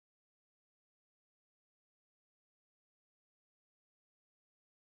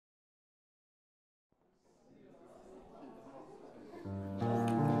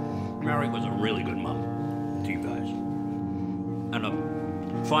really good mom to you guys. And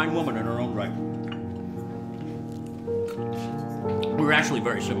a fine woman in her own right. We're actually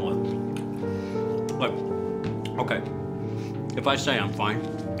very similar. Look, okay, if I say I'm fine,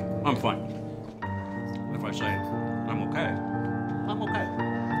 I'm fine. If I say I'm okay, I'm okay.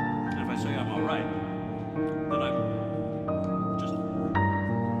 And if I say I'm all right, then I'm just...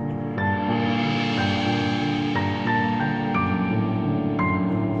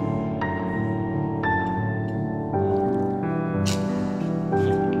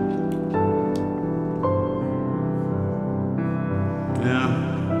 Yeah,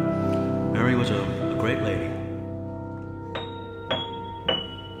 Mary was a great lady.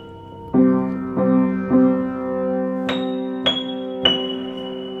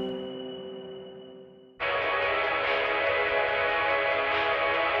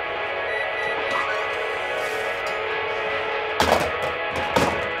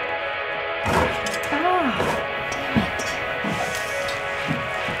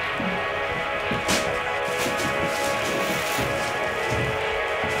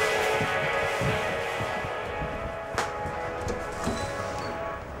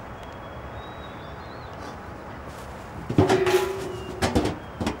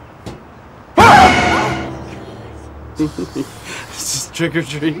 This is trick or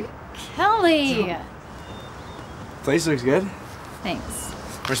treat. Kelly! Place looks good. Thanks.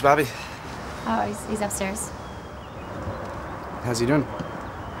 Where's Bobby? Oh, he's upstairs. How's he doing?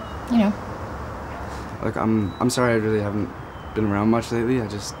 You know. Look, I'm sorry I really haven't been around much lately.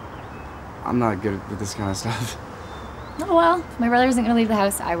 I'm not good with this kind of stuff. Oh well, if my brother isn't gonna leave the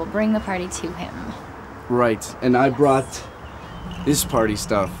house, I will bring the party to him. Right, and I brought this party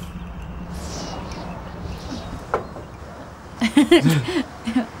stuff.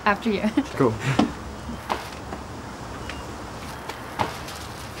 After you. Cool.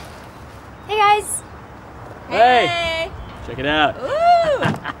 Hey guys! Hey! Check it out. Ooh!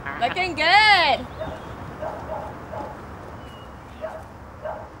 Looking good!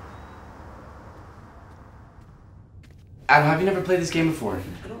 Adam, have you never played this game before?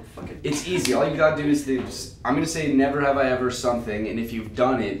 I don't fucking... It's easy. All you gotta do is I'm gonna say never have I ever something, and if you've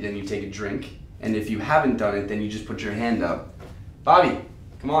done it, then you take a drink. And if you haven't done it, then you just put your hand up. Bobby,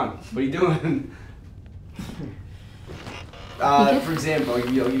 come on. What are you doing? For example, I'll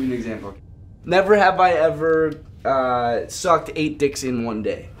give you an example. Never have I ever sucked 8 dicks in one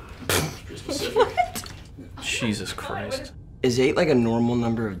day. What? Jesus Christ. Is 8 like a normal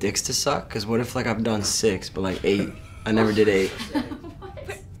number of dicks to suck? Because what if like I've done 6, but like 8, I never did 8.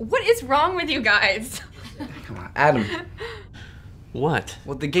 What is wrong with you guys? Come on, Adam. What?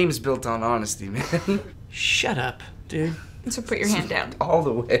 Well, the game's built on honesty, man. Shut up, dude. So put your hand down. All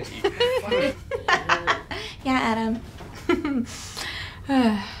the way. Yeah, Adam.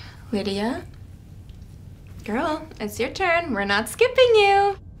 Lydia? Girl, it's your turn. We're not skipping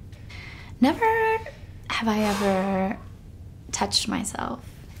you. Never have I ever touched myself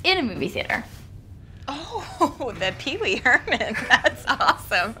in a movie theater. Oh, the Pee Wee Herman. That's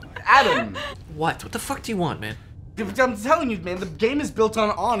awesome. Adam! What? What the fuck do you want, man? I'm telling you, man, the game is built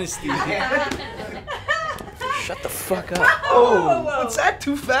on honesty, man. Shut the fuck up. Oh, what's that?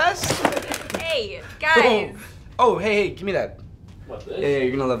 Too fast? Hey, guys. Oh, hey, give me that. What, this? Yeah,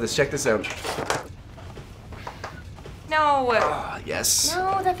 you're gonna love this. Check this out. No. Ah, yes.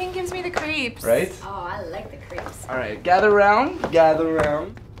 No, that thing gives me the creeps. Right? Oh, I like the creeps. All right, gather round, gather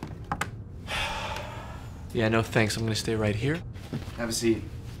round. Yeah, no thanks. I'm gonna stay right here. Have a seat.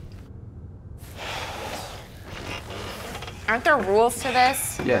 Aren't there rules to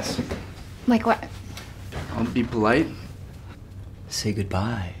this? Yes. Like what? I'll be polite. Say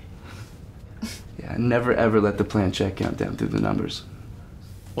goodbye. Yeah, never ever let the plan check count down through the numbers.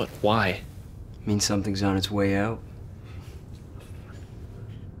 What? Why? Means something's on its way out.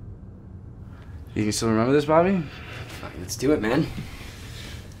 You can still remember this, Bobby? Fine, let's do it, man.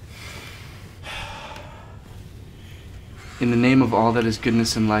 In the name of all that is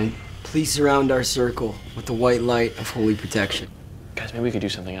goodness and light. Please surround our circle with the white light of holy protection. Guys, maybe we could do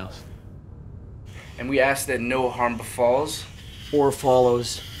something else. And we ask that no harm befalls Or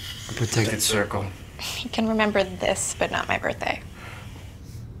follows a protected circle. You can remember this, but not my birthday.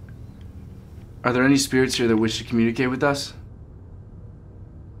 Are there any spirits here that wish to communicate with us?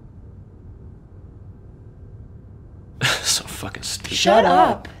 So fucking stupid. Shut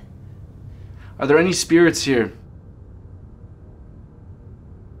up. Are there any spirits here?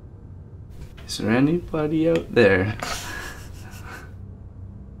 Is there anybody out there?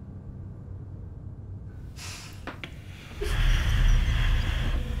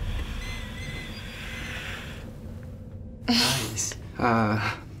 Nice.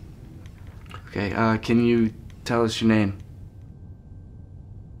 Okay, can you tell us your name?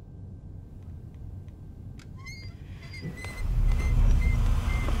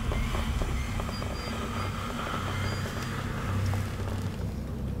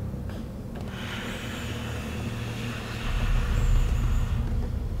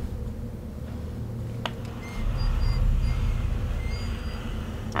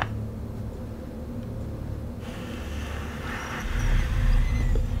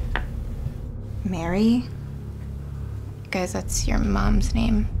 Mary? Guys, that's your mom's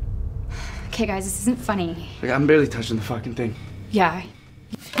name. Okay, guys, this isn't funny. Like, I'm barely touching the fucking thing. Yeah.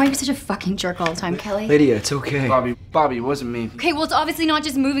 Why are you such a fucking jerk all the time, Kelly? Lydia, it's okay. Bobby, it wasn't me. Okay, well, it's obviously not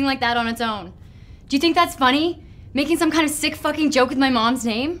just moving like that on its own. Do you think that's funny? Making some kind of sick fucking joke with my mom's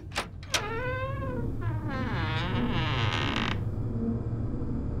name?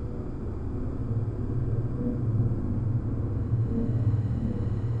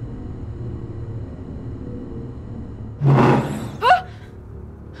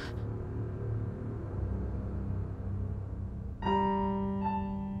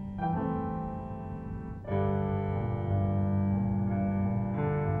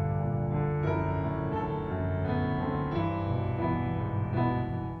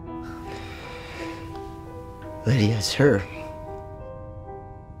 Lydia, it's her.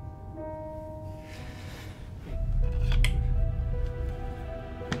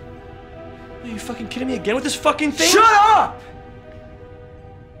 Are you fucking kidding me again with this fucking thing? Shut up!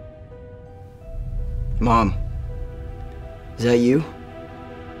 Mom, is that you?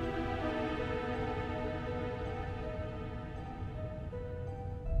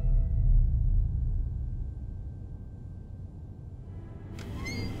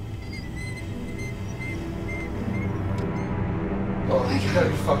 Oh, you gotta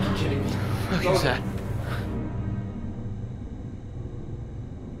be fucking kidding me. What is that?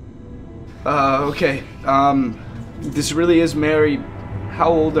 Okay. This really is Mary. How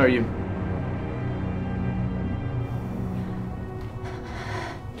old are you?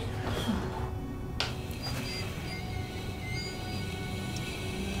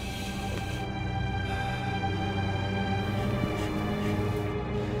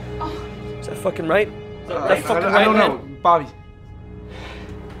 Is that fucking right? Is that fucking I right, don't know. man? Bobby.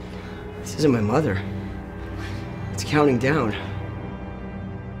 This isn't my mother. It's counting down.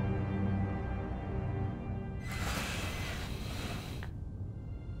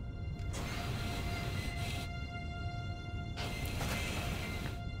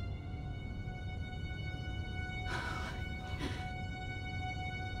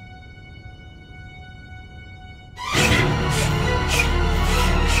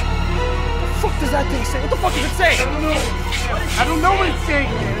 What the fuck does that thing say? What the fuck is it saying? I don't know what it's saying,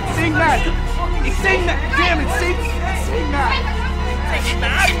 man. It's saying that. It's saying that. Damn, it's saying that.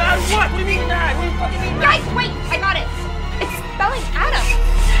 Mad? Mad what? What do you mean mad? What do you fucking mean mad? Guys, wait! I got it! It's spelling Adam!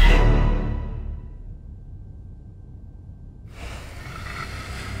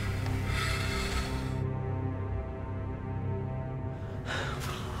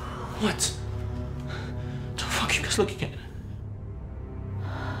 What? The fuck are you guys looking at?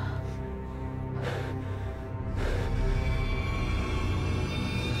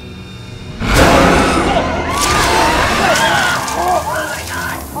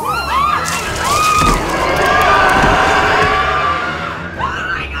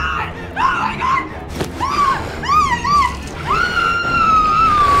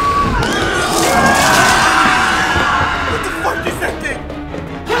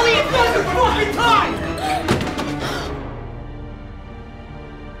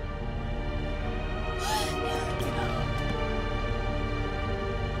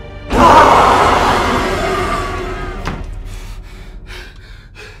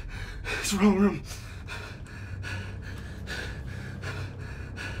 It's the wrong room.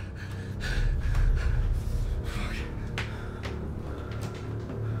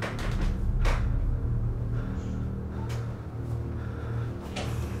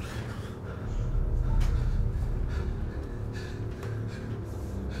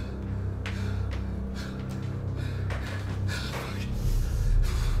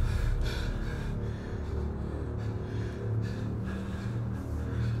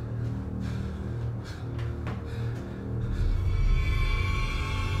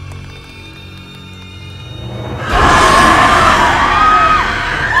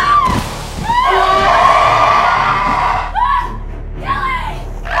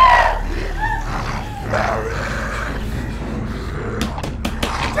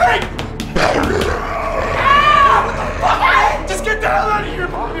 Just get the hell out of here,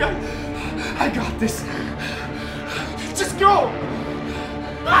 Bobby! I got this. Just go!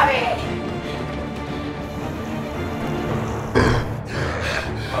 Bobby!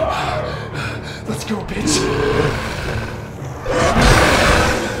 go, bitch.